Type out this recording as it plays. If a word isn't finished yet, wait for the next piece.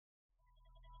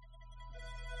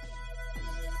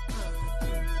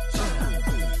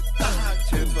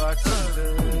It's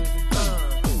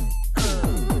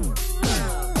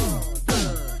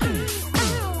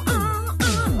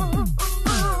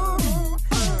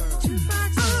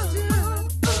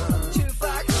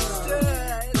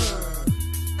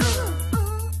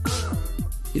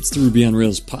the Ruby on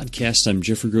Rails podcast. I'm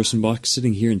Jeffrey Grossenbach,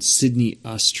 sitting here in Sydney,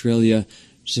 Australia.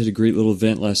 Just had a great little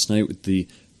event last night with the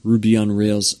Ruby on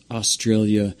Rails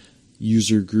Australia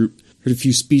user group. Heard a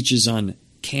few speeches on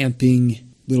camping,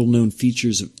 little-known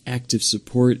features of active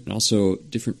support, and also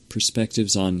different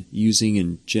perspectives on using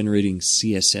and generating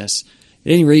CSS.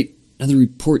 At any rate, another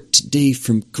report today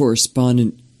from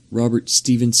correspondent Robert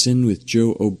Stevenson with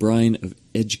Joe O'Brien of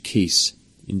EdgeCase.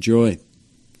 Enjoy.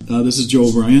 This is Joe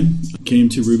O'Brien. Came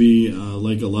to Ruby,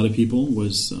 like a lot of people,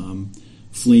 was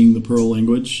fleeing the Perl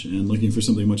language and looking for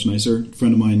something much nicer. A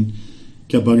friend of mine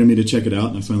kept bugging me to check it out,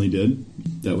 and I finally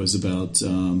did. That was about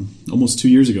almost 2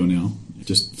 years ago now.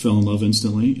 Just fell in love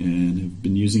instantly and have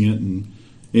been using it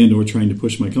and or trying to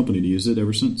push my company to use it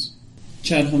ever since.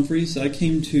 Chad Humphreys. I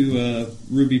came to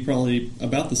Ruby probably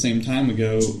about the same time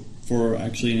ago for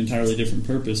actually an entirely different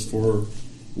purpose, for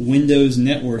Windows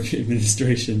network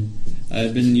administration.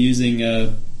 I've been using,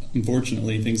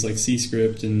 unfortunately, things like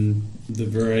C-Script and the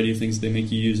variety of things they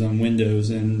make you use on Windows,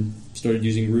 and started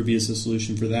using Ruby as a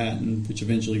solution for that, and which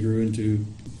eventually grew into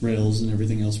Rails and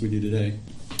everything else we do today.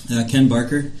 Ken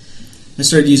Barker. I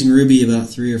started using Ruby about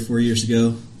 3 or 4 years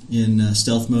ago in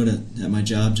stealth mode at my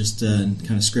job, just kind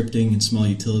of scripting and small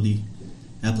utility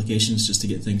applications just to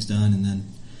get things done, and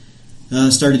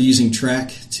then started using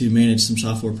Track to manage some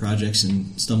software projects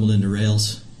and stumbled into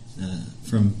Rails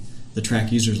from the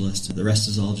Track users list. The rest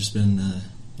has all just been a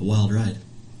wild ride.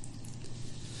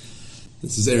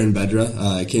 This is Aaron Bedra.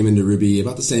 I came into Ruby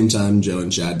about the same time Joe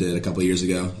and Chad did a couple of years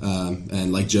ago.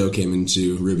 And like Joe, came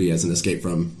into Ruby as an escape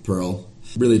from Perl.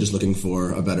 Really just looking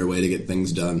for a better way to get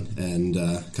things done, and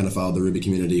kind of followed the Ruby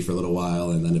community for a little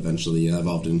while, and then eventually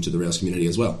evolved into the Rails community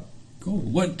as well. Cool.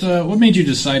 What made you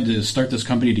decide to start this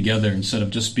company together instead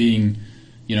of just being,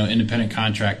 independent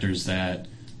contractors that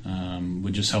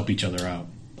would just help each other out?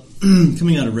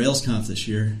 Coming out of RailsConf this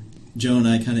year, Joe and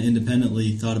I kind of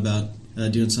independently thought about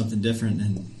doing something different,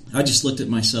 and I just looked at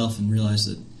myself and realized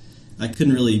that I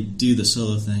couldn't really do the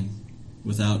solo thing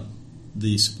without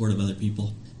the support of other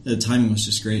people. The timing was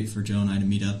just great for Joe and I to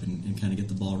meet up and kind of get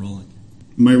the ball rolling.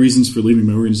 My reasons for leaving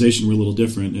my organization were a little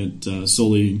different. It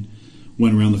solely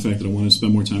went around the fact that I wanted to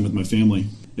spend more time with my family.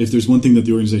 If there's one thing that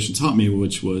the organization taught me,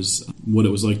 which was what it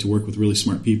was like to work with really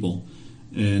smart people.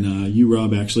 And you,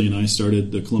 Rob, actually, and I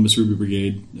started the Columbus Ruby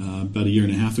Brigade about 1.5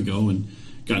 years ago, and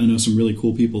got to know some really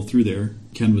cool people through there.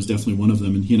 Ken was definitely one of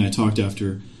them, and he and I talked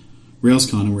after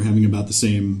RailsCon, and we're having about the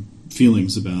same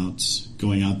feelings about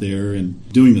going out there and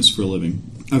doing this for a living.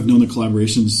 I've known the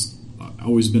collaboration's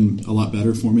always been a lot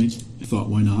better for me. I thought,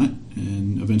 why not?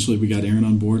 And eventually we got Aaron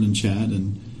on board and Chad,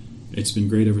 and it's been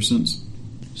great ever since.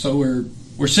 So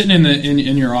we're sitting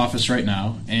in your office right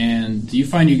now, and do you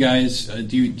find you guys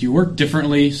do you work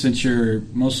differently since you're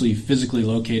mostly physically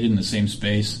located in the same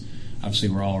space? Obviously,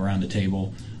 we're all around the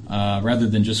table, rather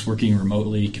than just working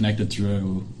remotely, connected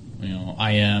through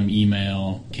IM,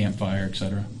 email, Campfire,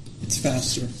 etc. It's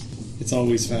faster. It's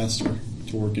always faster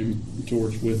to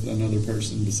work with another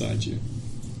person besides you.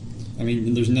 I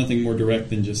mean, there's nothing more direct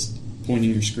than just pointing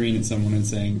your screen at someone and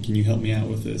saying, "Can you help me out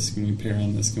with this? Can we pair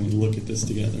on this? Can we look at this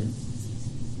together?"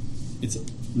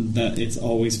 It's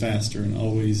always faster, and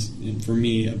always, and for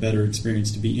me, a better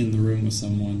experience to be in the room with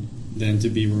someone than to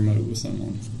be remote with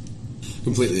someone.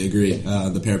 Completely agree.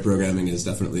 The pair programming is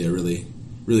definitely a really,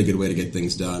 really good way to get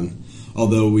things done.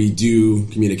 Although we do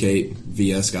communicate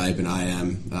via Skype and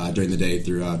IM during the day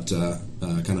throughout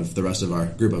kind of the rest of our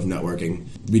group of networking,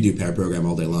 we do pair program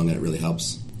all day long, and it really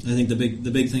helps. I think the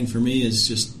big thing for me is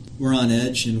just we're on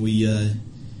Edge, and we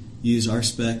use our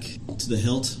spec to the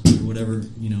hilt, or whatever,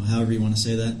 however you want to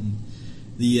say that. And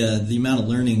the amount of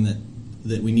learning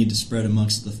that we need to spread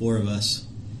amongst the four of us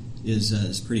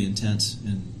is pretty intense,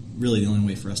 and really the only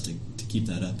way for us to keep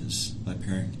that up is by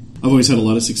pairing. I've always had a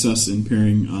lot of success in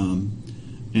pairing,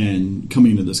 and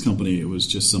coming into this company, it was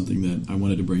just something that I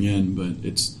wanted to bring in, but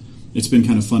it's been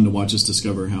kind of fun to watch us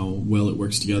discover how well it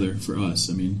works together for us.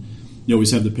 I mean, you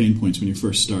always have the pain points when you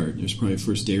first start. There's probably a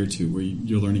first day or two where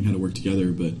you're learning how to work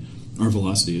together, but our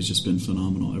velocity has just been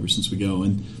phenomenal ever since we go.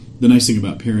 And the nice thing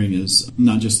about pairing is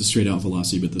not just the straight-out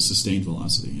velocity, but the sustained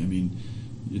velocity. I mean,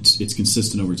 it's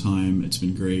consistent over time. It's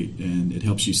been great, and it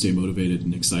helps you stay motivated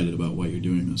and excited about why you're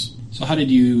doing this. So how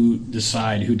did you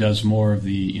decide who does more of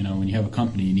the, when you have a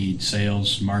company, you need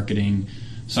sales, marketing,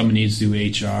 someone needs to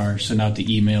do HR, send out the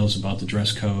emails about the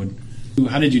dress code.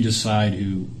 How did you decide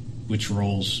which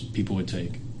roles people would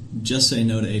take? Just say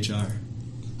no to HR.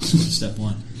 Step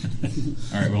one.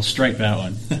 All right, we'll strike that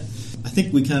one. I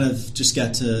think we kind of just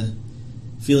got to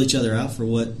feel each other out for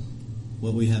what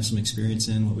we have some experience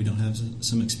in, what we don't have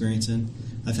some experience in.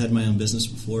 I've had my own business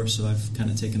before, so I've kind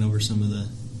of taken over some of the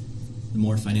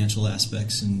more financial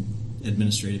aspects and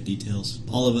administrative details.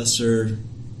 All of us are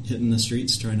hitting the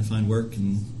streets trying to find work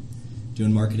and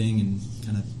doing marketing and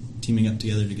kind of teaming up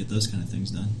together to get those kind of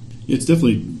things done. It's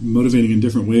definitely motivating in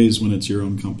different ways when it's your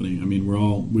own company. I mean,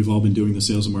 we've all been doing the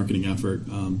sales and marketing effort.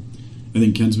 I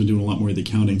think Ken's been doing a lot more of the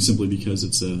accounting simply because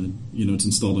it's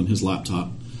installed on his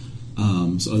laptop.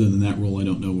 So other than that role, I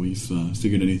don't know we've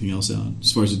figured anything else out.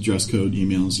 As far as the dress code,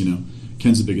 emails,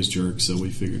 Ken's the biggest jerk, so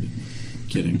we figured it.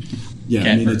 Kidding. Yeah,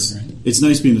 I mean, it's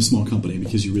nice being a small company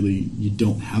because you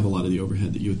don't have a lot of the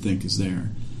overhead that you would think is there.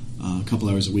 A couple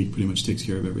hours a week pretty much takes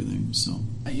care of everything. So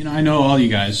I know all you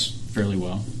guys fairly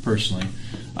well personally,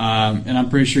 and I'm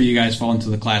pretty sure you guys fall into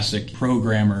the classic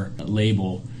programmer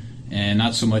label and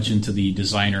not so much into the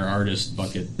designer artist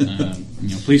bucket.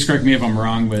 Please correct me if I'm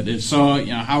wrong, but if so,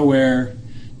 where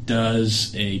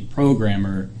does a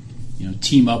programmer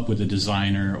team up with a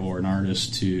designer or an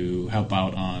artist to help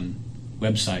out on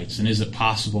websites, and is it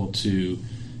possible to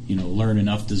learn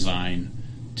enough design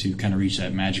to kind of reach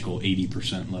that magical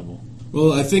 80% level?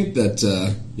 Well, I think that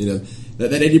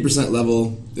that 80%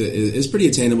 level is pretty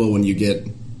attainable when you get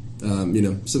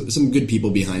some good people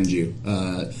behind you.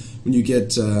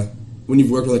 When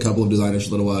you've worked with a couple of designers for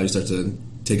a little while, you start to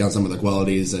take on some of the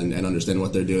qualities and understand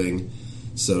what they're doing.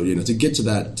 So to get to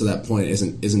that point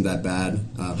isn't that bad.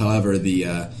 However,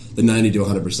 the 90 to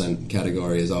 100%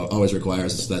 category always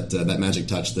requires that magic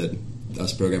touch that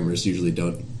us programmers usually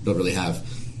don't really have.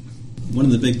 One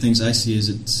of the big things I see is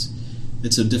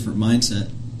it's a different mindset.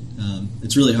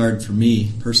 It's really hard for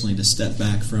me personally to step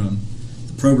back from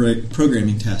the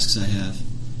programming tasks I have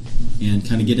and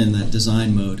kind of get in that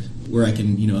design mode where I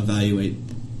can evaluate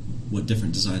what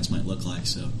different designs might look like.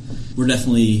 So we're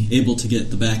definitely able to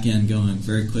get the back end going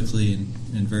very quickly and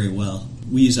very well.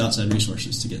 We use outside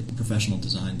resources to get professional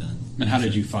design done. And how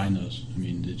did you find those? I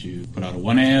mean, did you put out a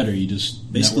one ad, or you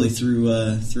just basically through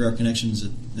our connections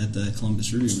at the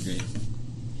Columbus Ruby Brigade?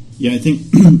 Yeah, I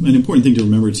think an important thing to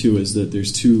remember too is that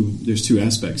there's two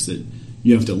aspects that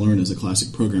you have to learn as a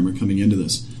classic programmer coming into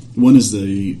this. One is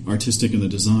the artistic and the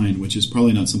design, which is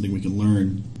probably not something we can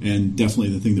learn, and definitely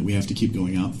the thing that we have to keep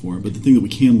going out for. But the thing that we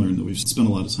can learn, that we've spent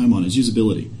a lot of time on, is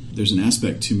usability. There's an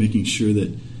aspect to making sure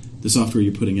that the software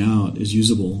you're putting out is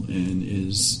usable and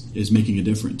is making a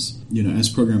difference. As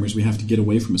programmers, we have to get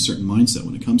away from a certain mindset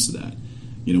when it comes to that.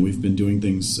 We've been doing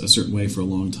things a certain way for a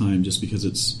long time just because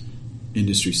it's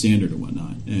industry standard or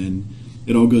whatnot. And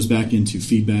it all goes back into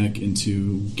feedback,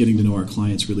 into getting to know our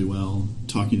clients really well,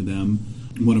 talking to them.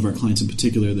 One of our clients in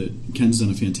particular that Ken's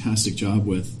done a fantastic job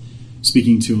with,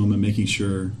 speaking to them and making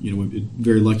sure, we're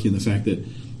very lucky in the fact that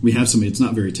we have somebody that's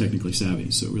not very technically savvy,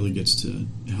 so it really gets to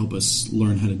help us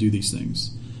learn how to do these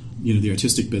things. The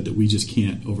artistic bit that we just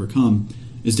can't overcome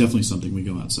is definitely something we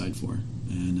go outside for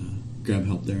and grab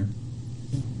help there.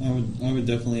 I would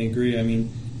definitely agree. I mean,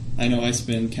 I know I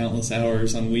spend countless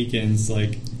hours on weekends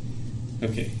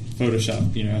okay,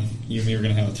 Photoshop, you and me are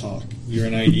going to have a talk. You're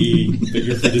an IDE, but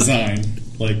you're for design.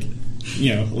 Like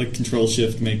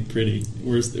Control-Shift, make pretty.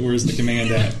 Where's the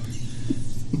command at?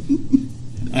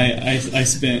 I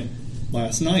spent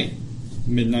last night,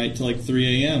 midnight to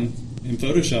 3 a.m. in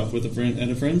Photoshop with a friend at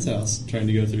a friend's house trying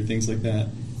to go through things like that.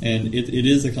 And it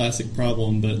is a classic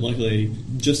problem, but luckily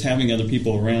just having other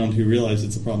people around who realize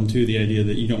it's a problem too, the idea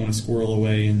that you don't want to squirrel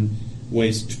away and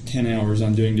waste 10 hours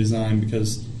on doing design,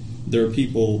 because there are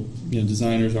people,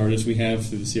 designers, artists we have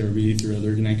through the CRB, through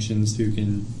other connections, who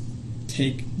can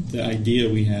take the idea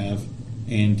we have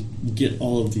and get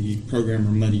all of the programmer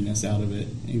muddiness out of it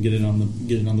and get it on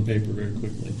the paper very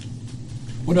quickly.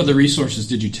 What other resources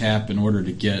did you tap in order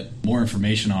to get more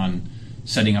information on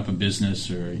setting up a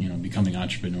business or becoming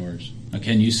entrepreneurs? Now,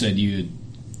 Ken, you said you had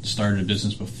started a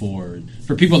business before.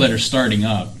 For people that are starting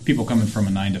up, people coming from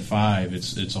a 9-to-5,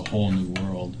 it's a whole new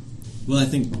world. Well, I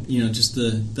think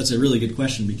that's a really good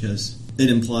question, because it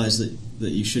implies that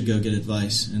you should go get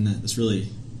advice, and that's really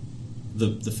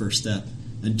the first step.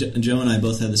 And Joe and I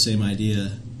both had the same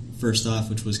idea first off,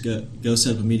 which was go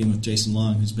set up a meeting with Jason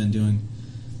Long, who's been doing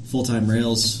full-time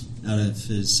Rails out of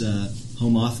his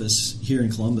home office here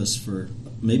in Columbus for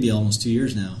maybe almost 2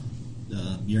 years now,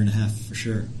 year and a half for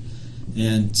sure.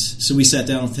 And so we sat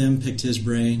down with him, picked his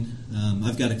brain.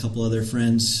 I've got a couple other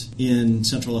friends in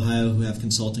Central Ohio who have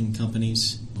consulting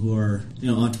companies who are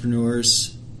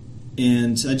entrepreneurs,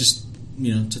 and I just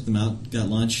took them out, got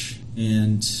lunch,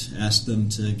 and asked them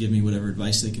to give me whatever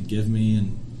advice they could give me,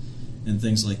 and and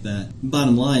things like that.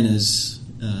 Bottom line is,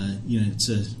 it's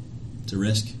a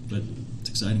risk, but it's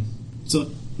exciting.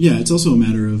 So yeah, it's also a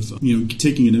matter of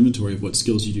taking an inventory of what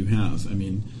skills you do have. I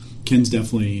mean, Ken's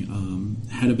definitely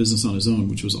had a business on his own,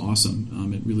 which was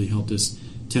awesome. It really helped us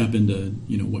tap into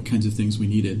what kinds of things we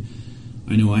needed.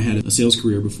 I know I had a sales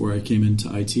career before I came into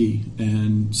IT,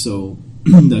 and so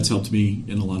that's helped me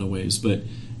in a lot of ways. But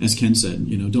as Ken said,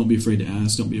 don't be afraid to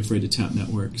ask, don't be afraid to tap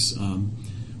networks.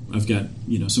 I've got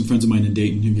some friends of mine in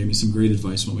Dayton who gave me some great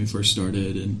advice when we first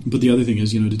started. But the other thing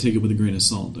is to take it with a grain of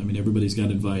salt. I mean, everybody's got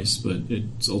advice, but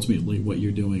it's ultimately what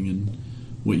you're doing and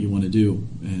what you want to do,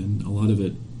 and a lot of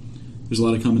it. There's a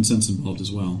lot of common sense involved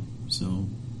as well. So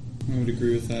I would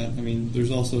agree with that. I mean,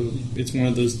 there's also, it's one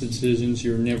of those decisions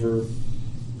you're never,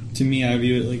 to me, I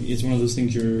view it like it's one of those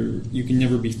things you can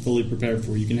never be fully prepared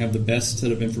for. You can have the best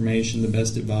set of information, the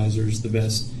best advisors, the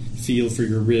best feel for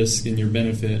your risk and your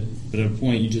benefit, but at a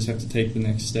point you just have to take the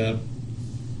next step.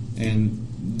 And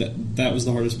that was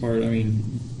the hardest part. I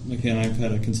mean, again, I've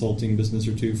had a consulting business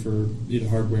or two for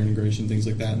hardware integration, things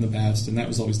like that in the past, and that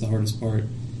was always the hardest part.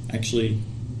 Actually,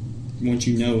 once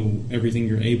you know everything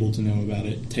you're able to know about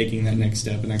it, taking that next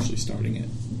step and actually starting it.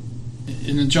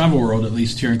 In the Java world, at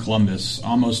least here in Columbus,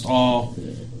 almost all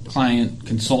client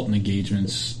consultant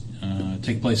engagements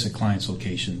take place at clients'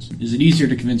 locations. Is it easier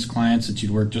to convince clients that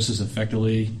you'd work just as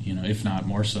effectively, if not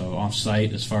more so,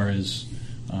 off-site as far as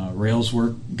Rails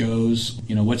work goes?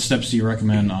 What steps do you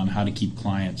recommend on how to keep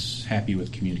clients happy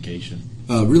with communication?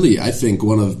 Really, I think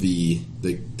one of the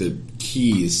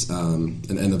keys and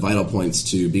the vital points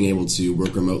to being able to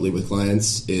work remotely with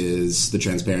clients is the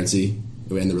transparency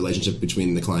and the relationship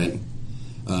between the client.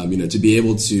 To be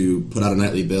able to put out a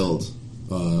nightly build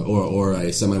or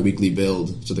a semi-weekly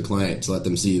build to the client to let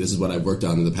them see this is what I've worked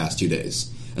on in the past 2 days,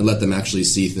 and let them actually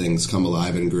see things come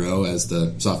alive and grow as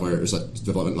the software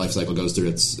development lifecycle goes through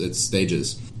its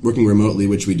stages. Working remotely,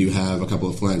 which we do have a couple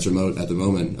of clients remote at the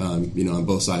moment, on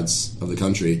both sides of the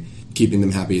country, keeping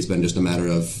them happy has been just a matter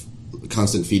of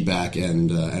constant feedback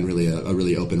and really a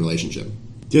really open relationship.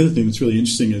 The other thing that's really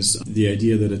interesting is the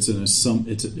idea that it's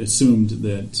assumed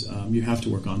that you have to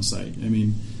work on site. I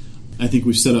mean, I think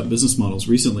we've set up business models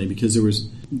recently because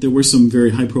there were some very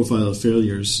high-profile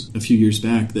failures a few years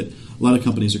back that a lot of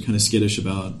companies are kind of skittish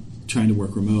about trying to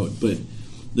work remote. But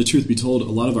the truth be told, a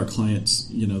lot of our clients,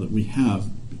 that we have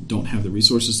don't have the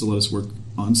resources to let us work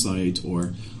on site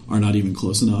or are not even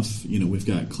close enough. We've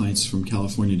got clients from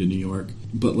California to New York.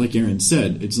 But like Aaron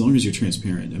said, as long as you're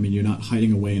transparent, I mean, you're not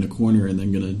hiding away in a corner and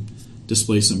then going to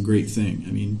display some great thing.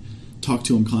 I mean, talk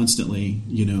to them constantly.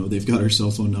 They've got our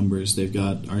cell phone numbers. They've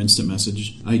got our instant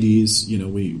message IDs.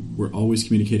 We're always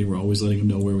communicating. We're always letting them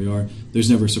know where we are. There's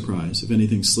never a surprise. If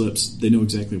anything slips, they know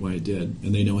exactly why it did,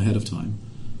 and they know ahead of time.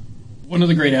 One of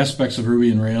the great aspects of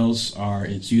Ruby and Rails are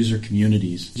its user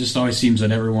communities. It just always seems that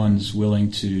everyone's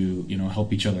willing to,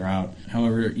 help each other out.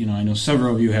 However, I know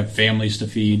several of you have families to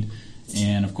feed,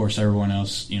 and of course everyone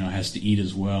else, has to eat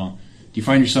as well. Do you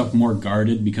find yourself more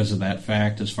guarded because of that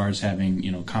fact as far as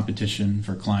having, competition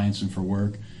for clients and for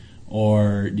work?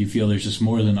 Or do you feel there's just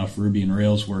more than enough Ruby and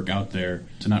Rails work out there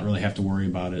to not really have to worry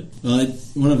about it? Well,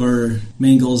 one of our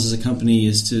main goals as a company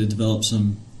is to develop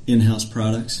some in-house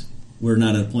products. We're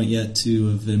not at a point yet to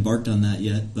have embarked on that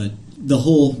yet, but the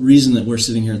whole reason that we're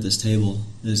sitting here at this table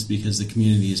is because the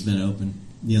community has been open.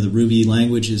 The Ruby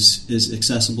language is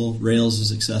accessible, Rails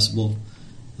is accessible.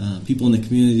 People in the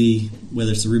community,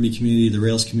 whether it's the Ruby community, the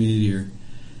Rails community,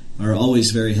 are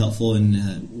always very helpful,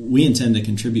 and we intend to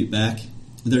contribute back.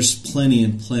 There's plenty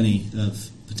of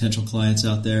potential clients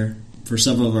out there. For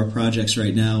several of our projects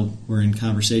right now, we're in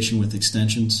conversation with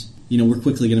extensions. We're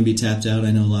quickly going to be tapped out.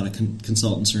 I know a lot of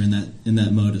consultants are in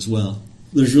that mode as well.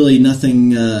 There's really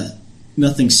nothing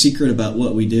secret about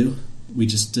what we do. We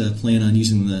just plan on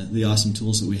using the awesome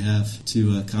tools that we have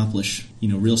to accomplish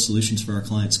real solutions for our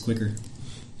clients quicker.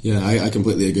 Yeah, I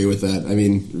completely agree with that. I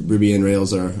mean, Ruby and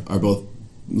Rails are both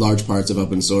large parts of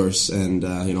open source, and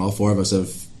all four of us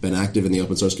have been active in the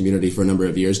open source community for a number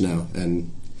of years now.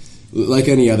 And like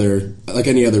any other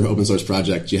open source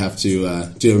project, you have to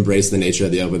embrace the nature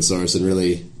of the open source and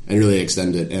really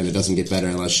extend it. And it doesn't get better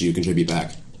unless you contribute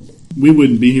back. We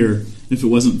wouldn't be here if it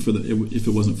wasn't for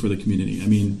the community. I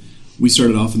mean, we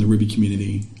started off in the Ruby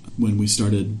community when we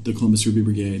started the Columbus Ruby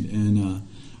Brigade, and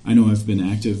I know I've been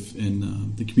active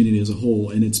in the community as a whole,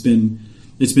 and it's been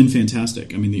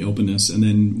fantastic. I mean, the openness, and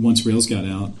then once Rails got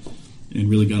out and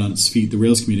really got on its feet, the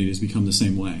Rails community has become the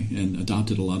same way and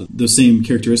adopted a lot of the same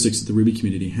characteristics that the Ruby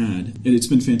community had. And it's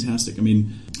been fantastic. I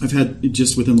mean, I've had,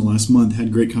 just within the last month,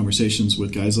 had great conversations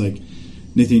with guys like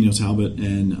Nathaniel Talbot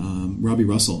and Robbie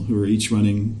Russell, who are each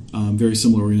running very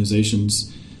similar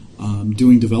organizations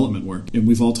doing development work. And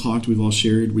we've all talked, we've all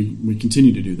shared, we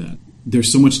continue to do that.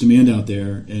 There's so much demand out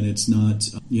there, and it's not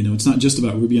just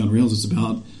about Ruby on Rails, it's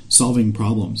about solving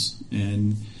problems.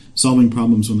 And solving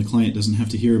problems when the client doesn't have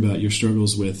to hear about your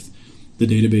struggles with the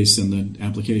database and the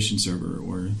application server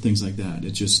or things like that.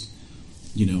 It's just,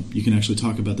 you can actually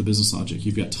talk about the business logic.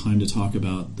 You've got time to talk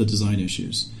about the design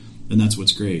issues. And that's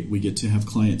what's great. We get to have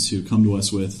clients who come to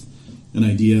us with an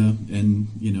idea and,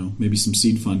 maybe some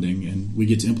seed funding, and we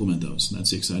get to implement those. And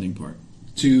that's the exciting part.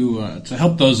 To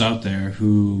help those out there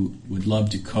who would love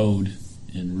to code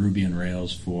in Ruby on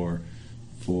Rails for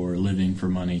a living, for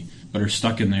money, but are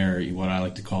stuck in their, what I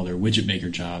like to call their widget maker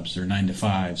jobs, their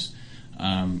 9-to-5s,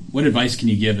 what advice can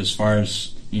you give as far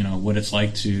as what it's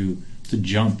like to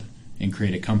jump and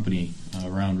create a company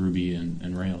around Ruby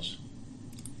and Rails?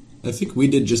 I think we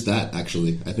did just that,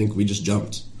 actually. I think we just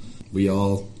jumped. We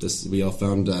all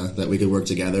found that we could work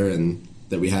together and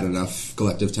that we had enough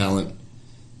collective talent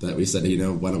that we said,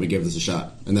 why don't we give this a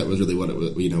shot? And that was really what it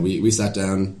was. We sat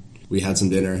down, we had some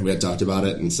dinner, we had talked about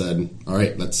it, and said, all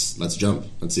right, let's jump,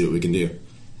 let's see what we can do.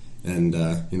 And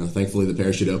thankfully the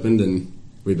parachute opened, and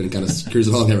we've been kind of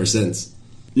cruising along ever since.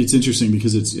 It's interesting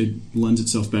because it lends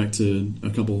itself back to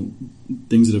a couple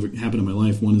things that have happened in my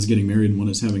life. One is getting married, and one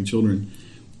is having children,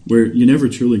 where you're never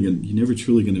truly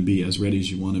going to be as ready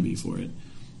as you want to be for it.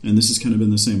 And this has kind of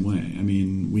been the same way. I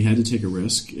mean, we had to take a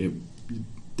risk.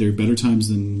 There are better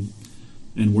times and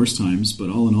worse times,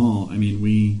 but all in all, I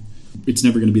mean, it's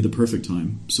never going to be the perfect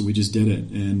time. So we just did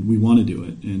it, and we want to do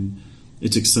it. And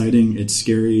it's exciting, it's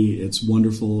scary, it's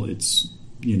wonderful, it's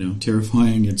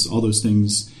terrifying. It's all those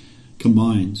things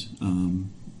combined.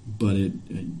 But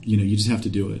you just have to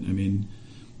do it. I mean,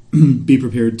 be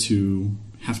prepared to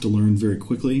have to learn very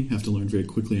quickly. Have to learn very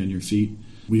quickly on your feet.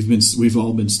 We've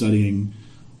all been studying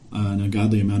an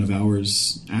ungodly amount of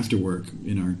hours after work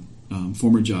in our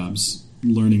former jobs,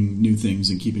 learning new things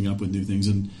and keeping up with new things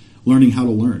and learning how to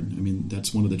learn. I mean,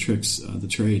 that's one of the tricks of the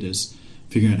trade, is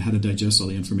figuring out how to digest all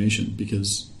the information,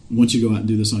 because once you go out and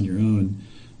do this on your own,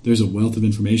 there's a wealth of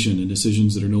information and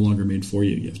decisions that are no longer made for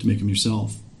you. You have to make them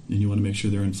yourself, and you want to make sure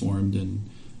they're informed and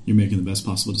you're making the best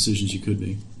possible decisions you could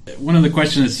be. One of the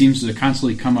questions that seems to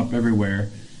constantly come up everywhere,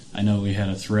 I know we had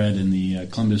a thread in the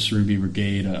Columbus Ruby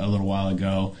Brigade a little while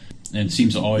ago, and it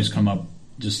seems to always come up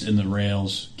just in the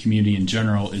Rails community in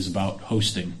general, is about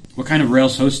hosting. What kind of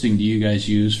Rails hosting do you guys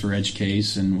use for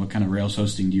EdgeCase, and what kind of Rails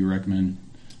hosting do you recommend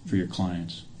for your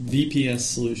clients? VPS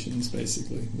solutions,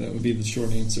 basically. That would be the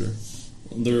short answer.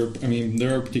 There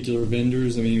are particular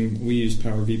vendors. I mean, we use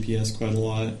Power VPS quite a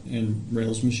lot and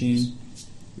Rails Machine.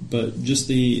 But just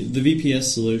the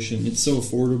VPS solution, it's so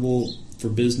affordable for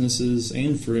businesses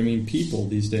and for people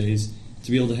these days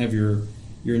to be able to have your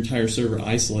entire server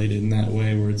isolated in that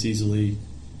way, where it's easily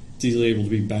able to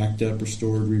be backed up,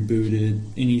 restored, rebooted,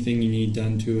 anything you need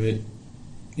done to it,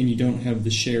 and you don't have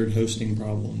the shared hosting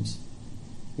problems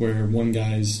where one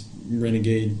guy's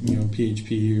renegade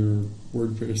PHP or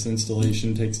WordPress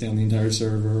installation takes down the entire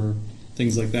server, or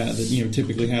things like that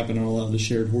typically happen on a lot of the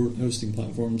shared hosting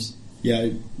platforms. Yeah,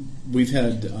 we've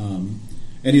had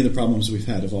any of the problems we've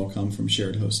had have all come from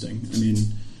shared hosting. I mean,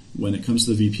 when it comes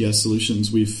to the VPS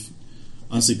solutions,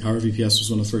 honestly, Power VPS was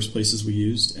one of the first places we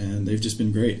used, and they've just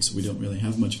been great, so we don't really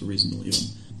have much of a reason to leave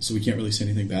them. So we can't really say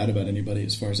anything bad about anybody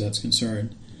as far as that's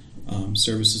concerned.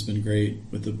 Service has been great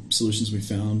with the solutions we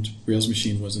found. Rails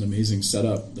Machine was an amazing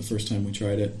setup the first time we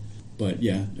tried it. But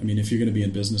yeah, I mean, if you're going to be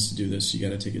in business to do this, you got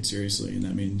to take it seriously, and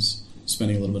that means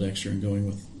spending a little bit extra and going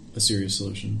with a serious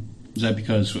solution. Is that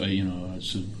because,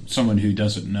 so someone who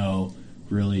doesn't know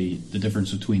really the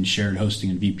difference between shared hosting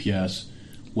and VPS,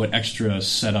 what extra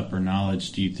setup or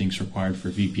knowledge do you think is required for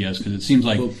VPS? Because it seems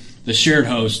like the shared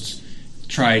hosts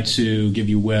try to give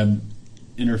you web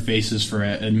interfaces for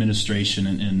administration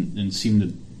and seem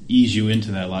to ease you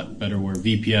into that a lot better, where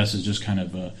VPS is just kind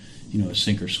of a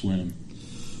sink or swim.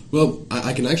 Well,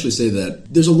 I can actually say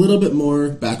that there's a little bit more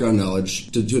background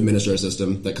knowledge to administer a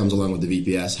system that comes along with the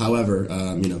VPS. However,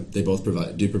 they both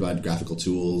provide graphical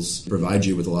tools, provide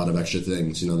you with a lot of extra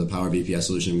things. The Power VPS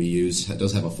solution we use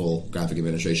does have a full graphic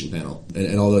administration panel.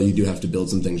 And although you do have to build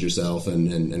some things yourself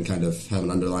and kind of have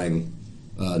an underlying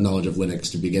knowledge of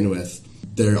Linux to begin with,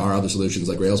 there are other solutions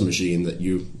like Rails Machine that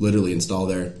you literally install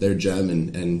their gem,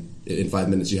 and in 5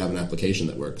 minutes you have an application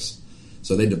that works.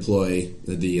 So they deploy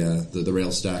the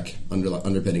Rails stack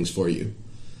underpinnings for you.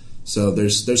 So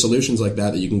there's solutions like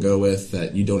that you can go with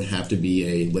that you don't have to be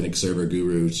a Linux server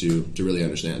guru to really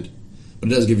understand.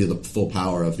 But it does give you the full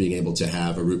power of being able to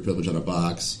have a root privilege on a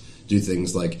box, do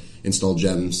things like install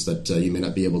gems that you may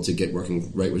not be able to get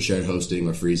working right with shared hosting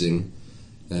or freezing,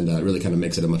 and it really kind of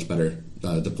makes it a much better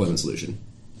deployment solution.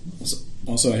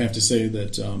 Also, I have to say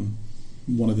that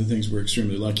one of the things we're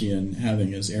extremely lucky in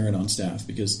having is Aaron on staff,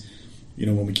 because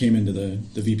when we came into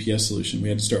the VPS solution, we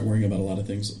had to start worrying about a lot of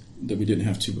things that we didn't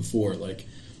have to before, like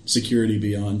security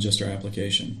beyond just our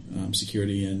application,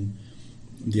 security in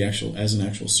as an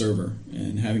actual server,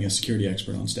 and having a security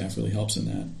expert on staff really helps in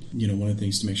that. One of the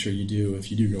things to make sure you do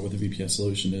if you do go with a VPS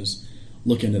solution is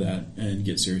look into that and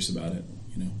get serious about it,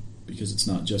 because it's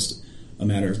not just a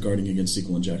matter of guarding against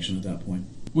SQL injection at that point.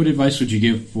 What advice would you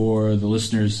give for the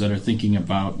listeners that are thinking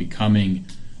about becoming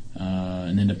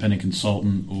an independent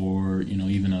consultant, or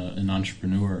even an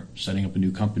entrepreneur setting up a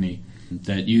new company,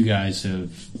 that you guys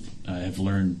have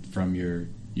learned from your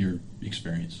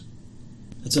experience?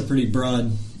 That's a pretty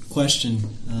broad question,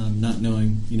 not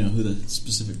knowing who the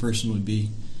specific person would be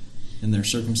and their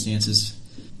circumstances.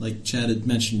 Like Chad had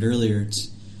mentioned earlier,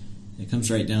 it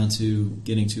comes right down to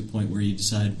getting to a point where you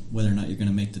decide whether or not you're going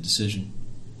to make the decision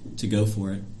to go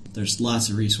for it. There's lots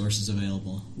of resources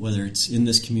available, whether it's in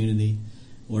this community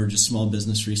or just small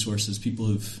business resources. People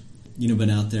who've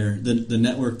been out there. The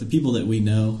network, the people that we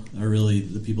know are really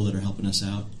the people that are helping us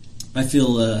out. I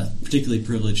feel particularly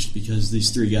privileged because these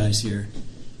three guys here,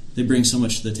 they bring so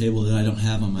much to the table that I don't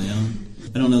have on my own.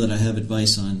 I don't know that I have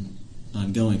advice on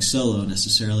going solo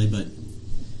necessarily, but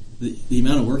the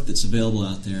amount of work that's available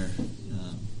out there,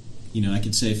 I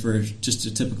could say for just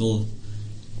a typical,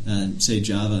 say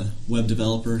Java web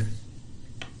developer,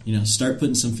 start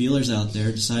putting some feelers out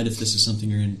there, decide if this is something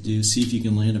you're going to do, see if you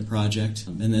can land a project,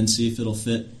 and then see if it'll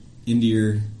fit into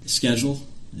your schedule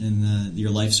and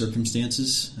your life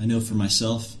circumstances. I know for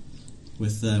myself,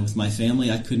 with my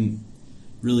family, I couldn't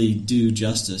really do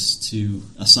justice to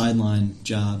a sideline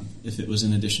job if it was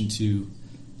in addition to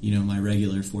my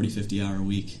regular 40, 50-hour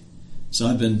week. So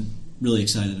I've been really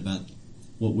excited about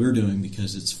what we're doing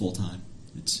because it's full-time.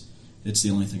 It's the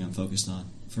only thing I'm focused on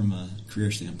from a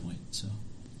career standpoint. So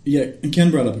yeah, and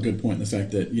Ken brought up a good point, the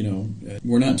fact that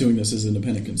we're not doing this as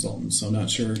independent consultants, so I'm not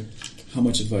sure how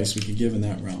much advice we could give in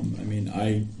that realm. I mean,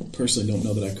 I personally don't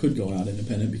know that I could go out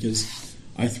independent because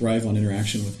I thrive on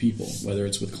interaction with people, whether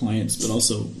it's with clients, but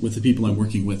also with the people I'm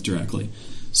working with directly.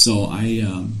 So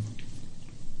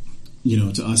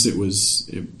to us,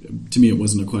 to me, it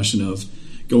wasn't a question of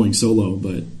going solo,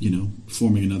 but,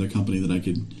 forming another company that I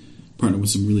could partner with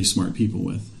some really smart people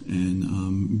with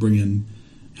and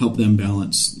help them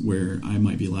balance where I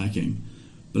might be lacking.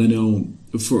 But I know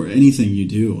for anything you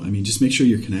do, just make sure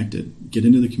you're connected. Get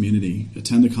into the community,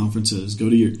 attend the conferences, go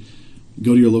to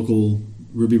your local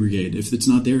Ruby Brigade. If it's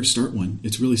not there, start one.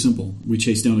 It's really simple. We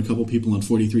chased down a couple people on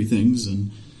 43 things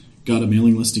and got a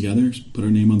mailing list together, put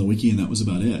our name on the wiki, and that was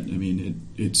about it.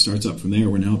 It starts up from there.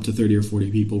 We're now up to 30 or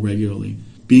 40 people regularly.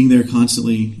 Being there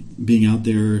constantly, being out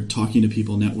there, talking to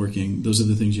people, networking, those are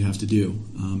the things you have to do.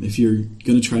 If you're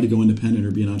going to try to go independent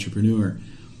or be an entrepreneur,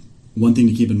 one thing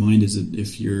to keep in mind is that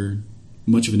if you're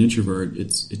much of an introvert,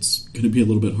 it's going to be a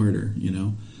little bit harder,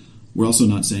 We're also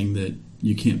not saying that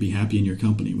you can't be happy in your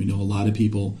company. We know a lot of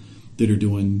people that are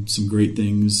doing some great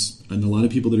things, and a lot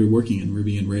of people that are working in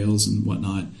Ruby and Rails and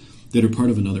whatnot that are part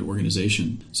of another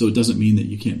organization. So it doesn't mean that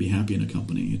you can't be happy in a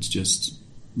company. It's just,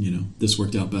 this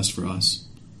worked out best for us.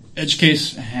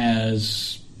 EdgeCase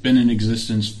has been in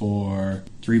existence for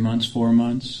 3 months, 4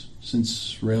 months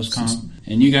since RailsConf,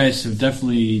 and you guys have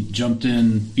definitely jumped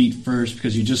in feet first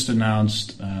because you just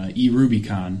announced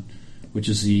eRubyCon, which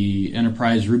is the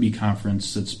Enterprise Ruby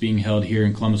Conference that's being held here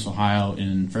in Columbus, Ohio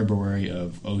in February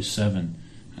of 2007.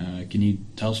 Can you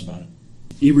tell us about it?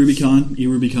 eRubyCon,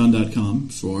 eRubyCon.com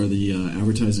for the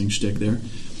advertising shtick there,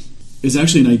 is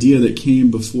actually an idea that came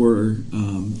before,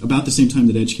 about the same time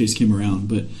that EdgeCase came around,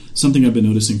 but something I've been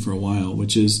noticing for a while,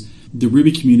 which is the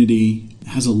Ruby community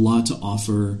has a lot to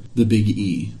offer the big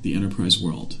E, the enterprise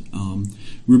world.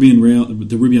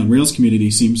 The Ruby on Rails community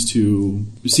seems to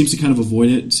kind of avoid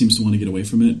it, seems to want to get away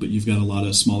from it, but you've got a lot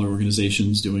of smaller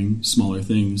organizations doing smaller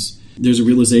things. There's a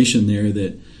realization there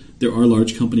that there are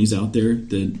large companies out there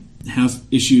that have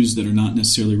issues that are not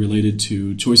necessarily related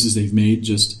to choices they've made,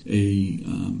 just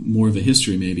more of a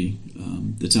history maybe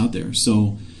that's out there.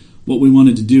 So what we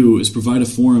wanted to do is provide a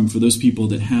forum for those people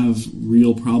that have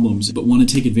real problems but want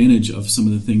to take advantage of some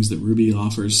of the things that Ruby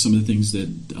offers, some of the things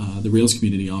that the Rails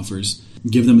community offers.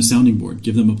 Give them a sounding board,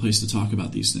 give them a place to talk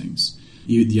about these things.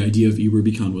 The idea of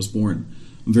eRubyCon was born.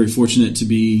 I'm very fortunate to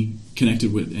be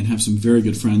connected with and have some very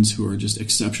good friends who are just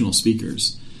exceptional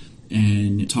speakers,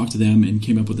 and talked to them and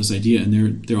came up with this idea,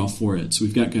 and they're all for it. So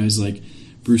we've got guys like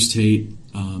Bruce Tate,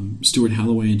 Stuart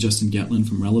Halloway, and Justin Gatlin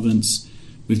from Relevance.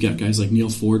 We've got guys like Neil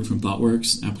Ford from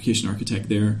ThoughtWorks, application architect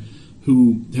there,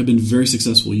 who have been very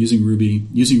successful using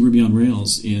Ruby on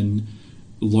Rails in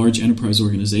large enterprise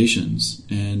organizations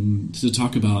and to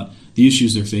talk about the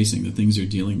issues they're facing, the things they're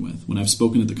dealing with. When I've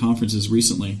spoken at the conferences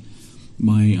recently,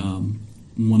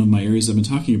 one of my areas I've been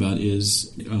talking about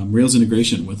is Rails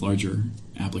integration with larger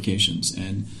applications,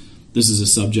 and this is a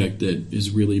subject that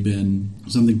has really been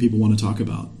something people want to talk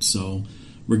about. So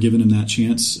we're giving them that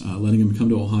chance, letting them come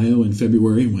to Ohio in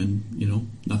February when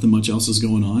nothing much else is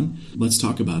going on. Let's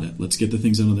talk about it. Let's get the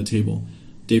things out on the table.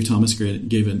 Dave Thomas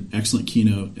gave an excellent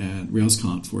keynote at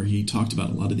RailsConf where he talked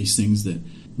about a lot of these things that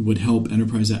would help the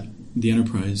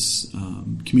enterprise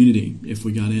community if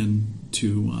we got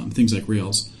into things like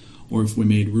Rails, or if we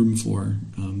made room for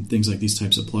things like these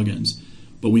types of plugins.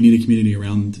 But we need a community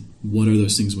around what are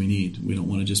those things we need. We don't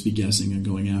want to just be guessing and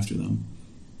going after them.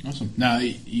 Awesome. Now,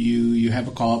 you have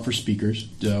a call out for speakers.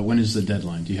 When is the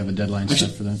deadline? Do you have a deadline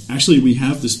set for that? Actually, we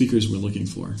have the speakers we're looking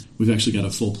for. We've actually got a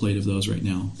full plate of those right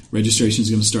now. Registration is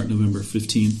going to start November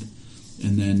 15th,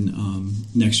 and then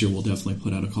next year we'll definitely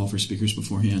put out a call for speakers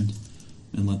beforehand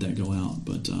and let that go out.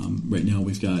 But right now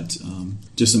we've got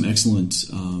just some excellent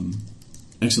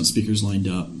speakers lined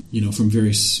up, from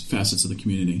various facets of the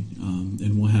community.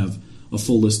 And we'll have a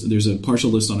full list. There's a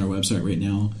partial list on our website right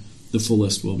now. The full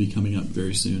list will be coming up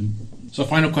very soon. So,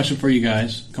 final question for you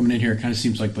guys. Coming in here, it kind of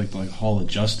seems like Hall of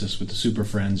Justice with the Super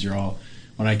Friends.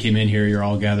 When I came in here, you're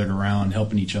all gathered around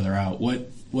helping each other out.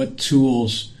 What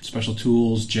tools, special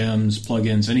tools, gems,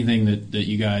 plugins, anything that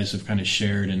you guys have kind of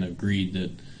shared and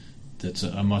agreed that's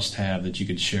a must-have that you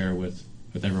could share with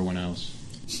everyone else?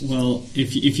 Well,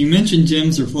 if you mention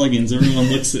gems or plugins, everyone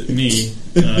looks at me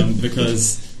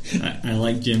because I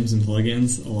like gems and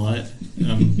plugins a lot.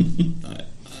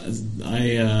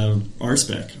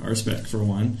 RSpec for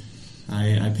one.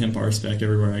 I pimp RSpec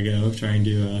everywhere I go, trying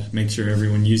to make sure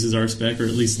everyone uses RSpec or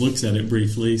at least looks at it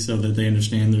briefly so that they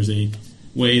understand there's a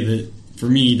way that, for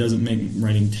me, doesn't make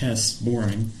writing tests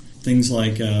boring. Things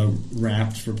like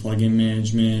Wrapped for plugin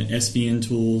management. SVN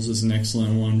Tools is an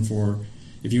excellent one for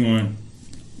if you want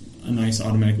a nice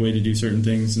automatic way to do certain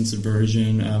things in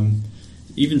Subversion.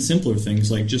 Even simpler things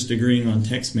like just agreeing on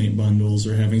TextMate bundles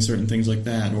or having certain things like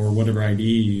that, or whatever IDE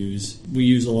you use. We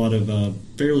use a lot of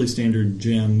fairly standard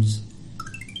gems,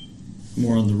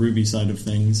 more on the Ruby side of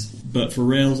things. But for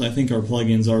Rails, I think our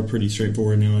plugins are pretty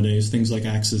straightforward nowadays. Things like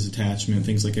Access Attachment,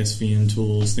 things like SVN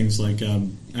Tools, things like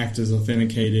Act as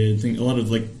Authenticated. A lot of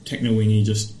Techno-Weenie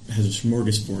just has a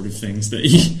smorgasbord of things that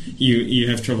you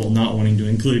have trouble not wanting to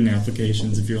include in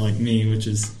applications if you're like me, which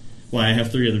is why I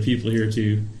have 3 other people here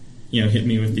to hit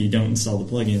me with the don't install the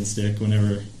plugin stick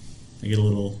whenever I get a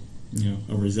little,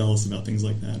 overzealous about things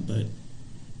like that. But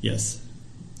yes,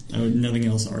 nothing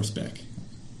else RSpec.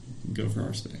 Go for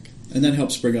RSpec. And that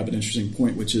helps bring up an interesting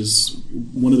point, which is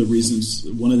one of the things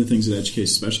that EdgeCase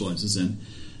specializes in.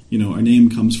 Our name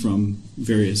comes from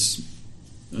various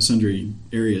sundry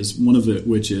areas, one of it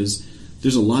which is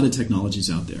there's a lot of technologies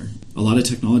out there, a lot of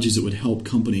technologies that would help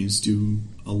companies do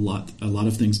a lot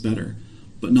of things better,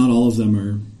 but not all of them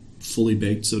are fully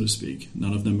baked, so to speak.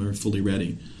 None of them are fully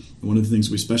ready. And one of the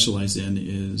things we specialize in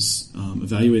is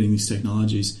evaluating these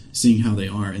technologies, seeing how they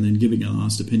are, and then giving an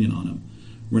honest opinion on them.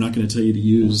 We're not going to tell you to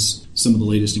use some of the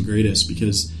latest and greatest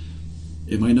because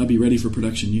it might not be ready for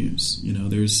production use.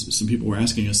 There's some people were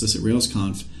asking us this at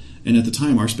RailsConf, and at the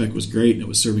time RSpec was great and it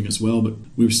was serving us well, but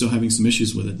we were still having some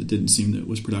issues with it that didn't seem that it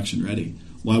was production ready.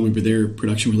 While we were there,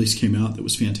 production release came out that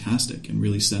was fantastic and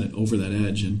really sent it over that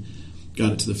edge and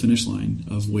got it to the finish line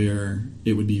of where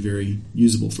it would be very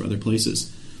usable for other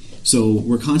places. So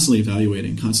we're constantly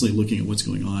evaluating, constantly looking at what's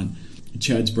going on.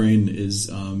 Chad's brain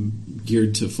is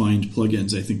geared to find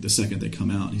plugins, I think, the second they come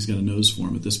out. He's got a nose for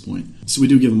them at this point. So we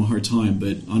do give him a hard time,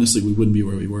 but honestly, we wouldn't be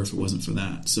where we were if it wasn't for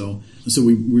that. So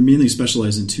we mainly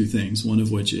specialize in 2 things, one of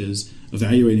which is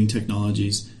evaluating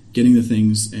technologies, getting the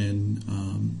things and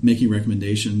making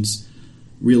recommendations,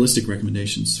 realistic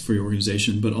recommendations for your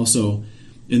organization, but also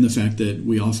in the fact that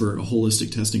we offer a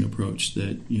holistic testing approach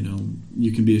that,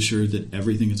 you can be assured that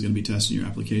everything is going to be tested in your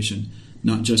application,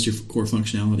 not just your core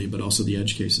functionality, but also the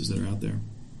edge cases that are out there.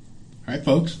 All right,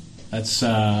 folks. That's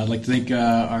I'd like to thank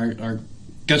our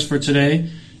guests for today,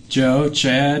 Joe,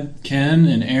 Chad, Ken,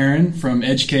 and Aaron from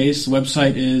EdgeCase. The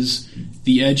website is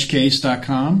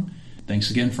theedgecase.com. Thanks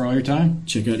again for all your time.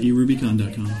 Check out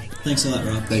erubycon.com. Thanks a lot,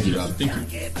 Rob. Thank you, Rob. Thank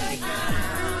you.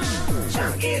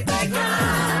 Chunky bacon,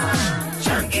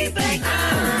 chunky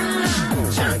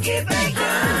bacon, chunky bacon.